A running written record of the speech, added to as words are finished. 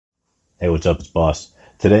Hey, what's up? It's Boss.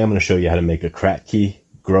 Today I'm going to show you how to make a Kratky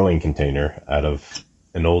growing container out of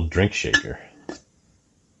an old drink shaker.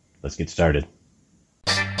 Let's get started.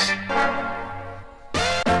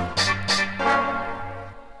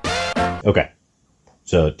 Okay,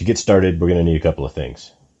 so to get started, we're going to need a couple of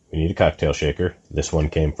things. We need a cocktail shaker. This one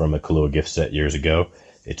came from a Kahlua gift set years ago.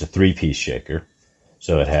 It's a 3-piece shaker.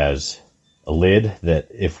 So it has a lid that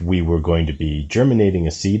if we were going to be germinating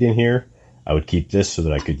a seed in here, I would keep this so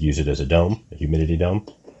that I could use it as a dome, a humidity dome.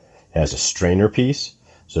 It has a strainer piece.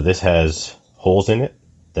 So this has holes in it.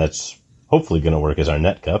 That's hopefully going to work as our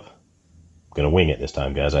net cup. I'm going to wing it this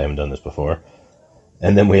time, guys. I haven't done this before.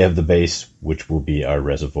 And then we have the base, which will be our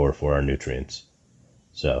reservoir for our nutrients.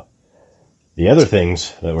 So the other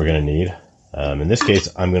things that we're going to need, in this case,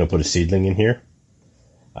 I'm going to put a seedling in here.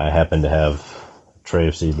 I happen to have a tray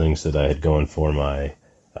of seedlings that I had going for my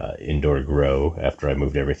indoor grow after I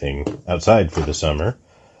moved everything outside for the summer.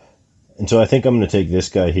 And so I think I'm going to take this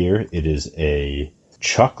guy here. It is a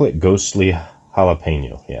chocolate ghostly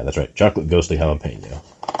jalapeno. Yeah, that's right. Chocolate ghostly jalapeno.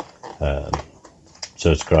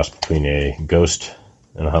 So it's a cross between a ghost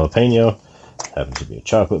and a jalapeno. Happens to be a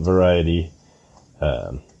chocolate variety.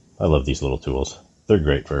 I love these little tools. They're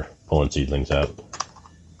great for pulling seedlings out.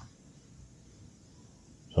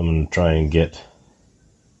 So I'm going to try and get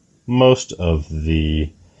most of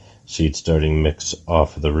the seed starting mix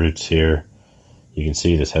off of the roots here. You can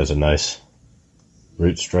see this has a nice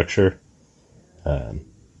root structure. So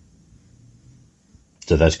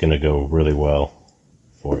that's going to go really well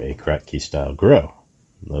for a Kratky style grow.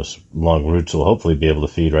 Those long roots will hopefully be able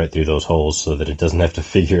to feed right through those holes so that it doesn't have to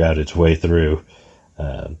figure out its way through.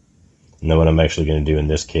 And then what I'm actually going to do in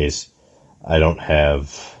this case, I don't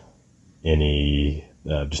have any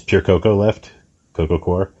just pure cocoa left, cocoa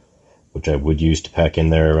coir, which I would use to pack in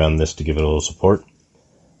there around this to give it a little support.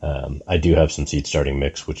 I do have some seed starting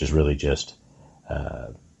mix, which is really just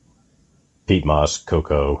peat moss,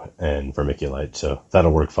 cocoa, and vermiculite. So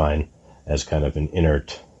that'll work fine as kind of an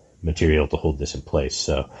inert material to hold this in place.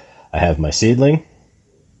 So I have my seedling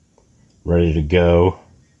ready to go.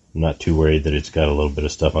 I'm not too worried that it's got a little bit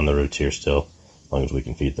of stuff on the roots here still, as long as we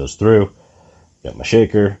can feed those through. Got my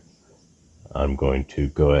shaker. I'm going to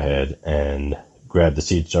go ahead and grab the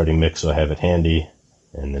seed starting mix so I have it handy,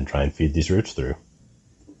 and then try and feed these roots through.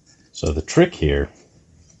 So the trick here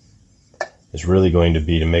is really going to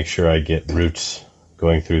be to make sure I get roots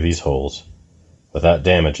going through these holes without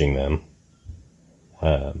damaging them.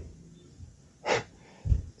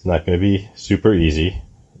 It's not going to be super easy.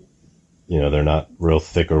 You know, they're not real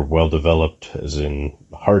thick or well developed as in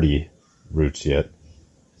hardy roots yet.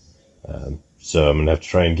 So I'm going to have to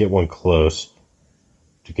try and get one close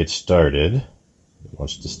to get started. It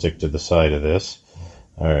wants to stick to the side of this.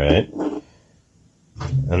 All right. And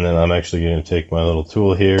then I'm actually going to take my little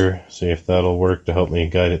tool here, see if that'll work to help me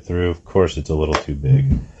guide it through. Of course, it's a little too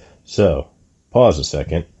big. So pause a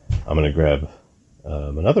second. I'm going to grab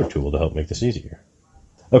another tool to help make this easier.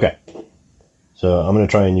 Okay. So I'm going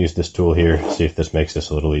to try and use this tool here, see if this makes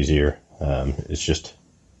this a little easier. It's just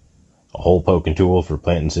a hole poking tool for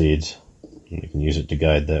planting seeds. And you can use it to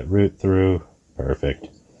guide that root through. Perfect.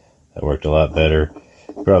 That worked a lot better.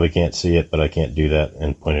 You probably can't see it, but I can't do that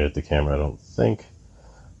and point it at the camera, I don't think.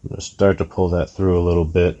 I'm going to start to pull that through a little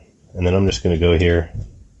bit, and then I'm just going to go here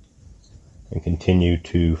and continue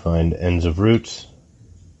to find ends of roots,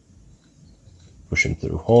 push them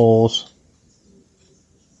through holes,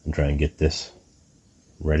 and try and get this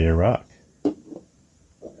ready to rock.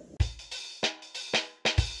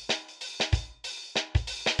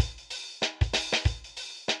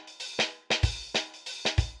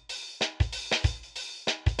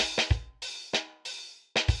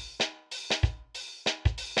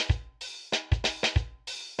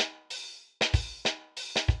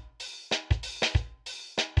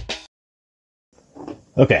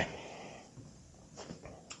 Okay,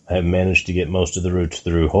 I have managed to get most of the roots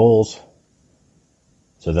through holes,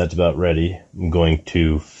 so that's about ready. I'm going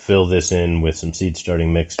to fill this in with some seed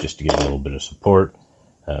starting mix just to give it a little bit of support.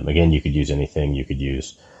 Again, you could use anything. You could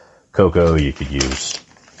use cocoa, you could use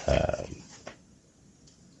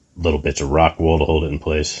little bits of rock wool to hold it in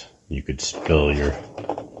place. You could spill your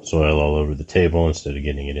soil all over the table instead of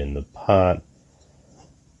getting it in the pot.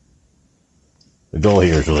 The goal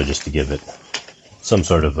here is really just to give it some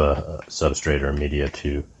sort of a substrate or media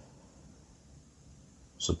to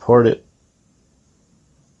support it.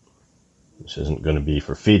 This isn't going to be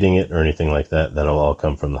for feeding it or anything like that. That'll all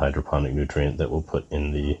come from the hydroponic nutrient that we'll put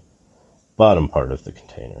in the bottom part of the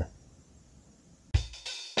container.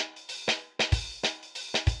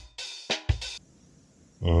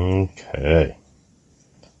 Okay,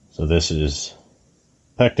 so this is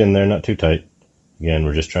packed in there, not too tight. Again,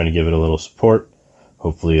 we're just trying to give it a little support.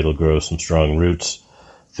 Hopefully it'll grow some strong roots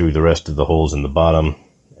through the rest of the holes in the bottom,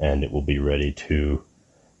 and it will be ready to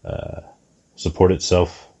support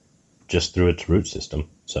itself just through its root system.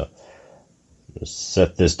 So let's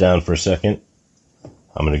set this down for a second.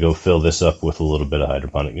 I'm going to go fill this up with a little bit of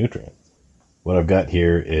hydroponic nutrient. What I've got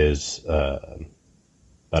here is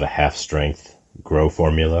about a half strength grow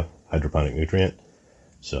formula hydroponic nutrient.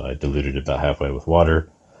 So I diluted it about halfway with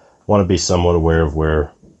water. Want to be somewhat aware of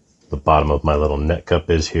where the bottom of my little net cup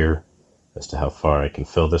is here as to how far I can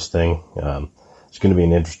fill this thing. It's going to be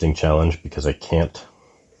an interesting challenge because I can't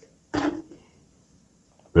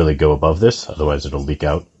really go above this, otherwise it'll leak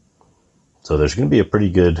out. So there's going to be a pretty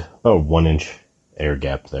good, about 1 inch air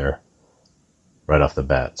gap there right off the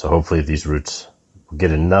bat. So hopefully these roots will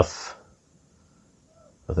get enough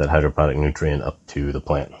of that hydroponic nutrient up to the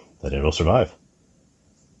plant that it'll survive.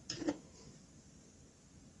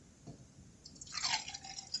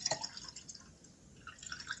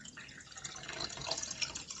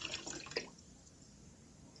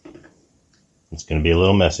 It's going to be a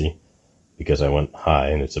little messy because I went high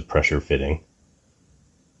and it's a pressure fitting.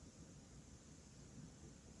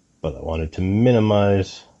 But I wanted to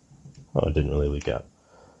minimize, oh, it didn't really leak out.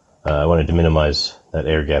 I wanted to minimize that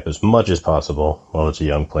air gap as much as possible while it's a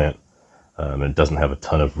young plant. And it doesn't have a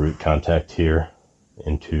ton of root contact here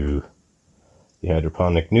into the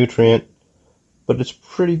hydroponic nutrient, but it's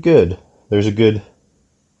pretty good. There's a good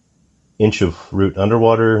inch of root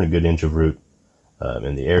underwater and a good inch of root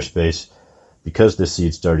in the airspace. Because this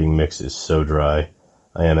seed starting mix is so dry,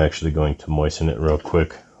 I am actually going to moisten it real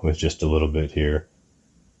quick with just a little bit here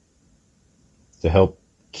to help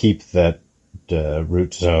keep that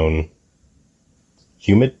root zone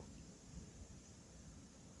humid,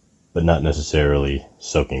 but not necessarily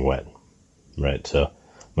soaking wet, right? So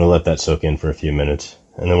I'm going to let that soak in for a few minutes,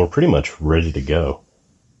 and then we're pretty much ready to go.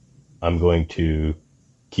 I'm going to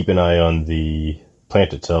keep an eye on the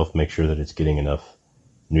plant itself, make sure that it's getting enough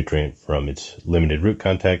nutrient from its limited root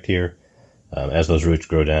contact here. As those roots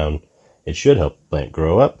grow down, it should help the plant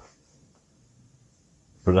grow up.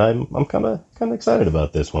 But I'm kind of excited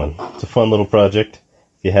about this one. It's a fun little project.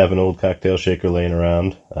 If you have an old cocktail shaker laying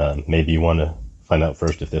around, maybe you want to find out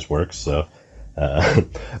first if this works. So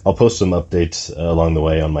I'll post some updates along the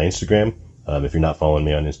way on my Instagram. If you're not following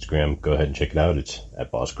me on Instagram, go ahead and check it out. It's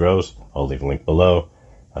at Boss Grows. I'll leave a link below.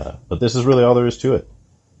 But this is really all there is to it.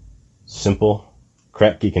 Simple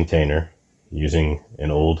Kratky container using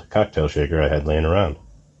an old cocktail shaker I had laying around.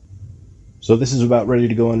 So this is about ready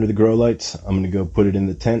to go under the grow lights. I'm going to go put it in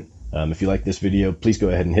the tent. If you like this video, please go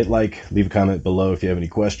ahead and hit like, leave a comment below if you have any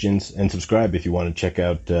questions, and subscribe if you want to check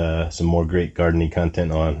out some more great gardening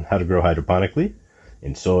content on how to grow hydroponically,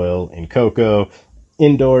 in soil, in cocoa,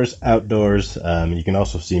 indoors, outdoors. You can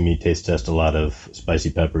also see me taste test a lot of spicy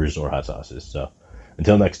peppers or hot sauces. So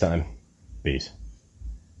until next time, peace.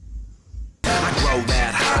 Grow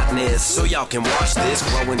that hotness so y'all can watch this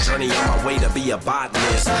growing journey on my way to be a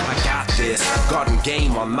botanist. I got this garden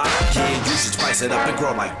game on my kid. You should spice it up and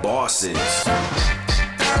grow like bosses.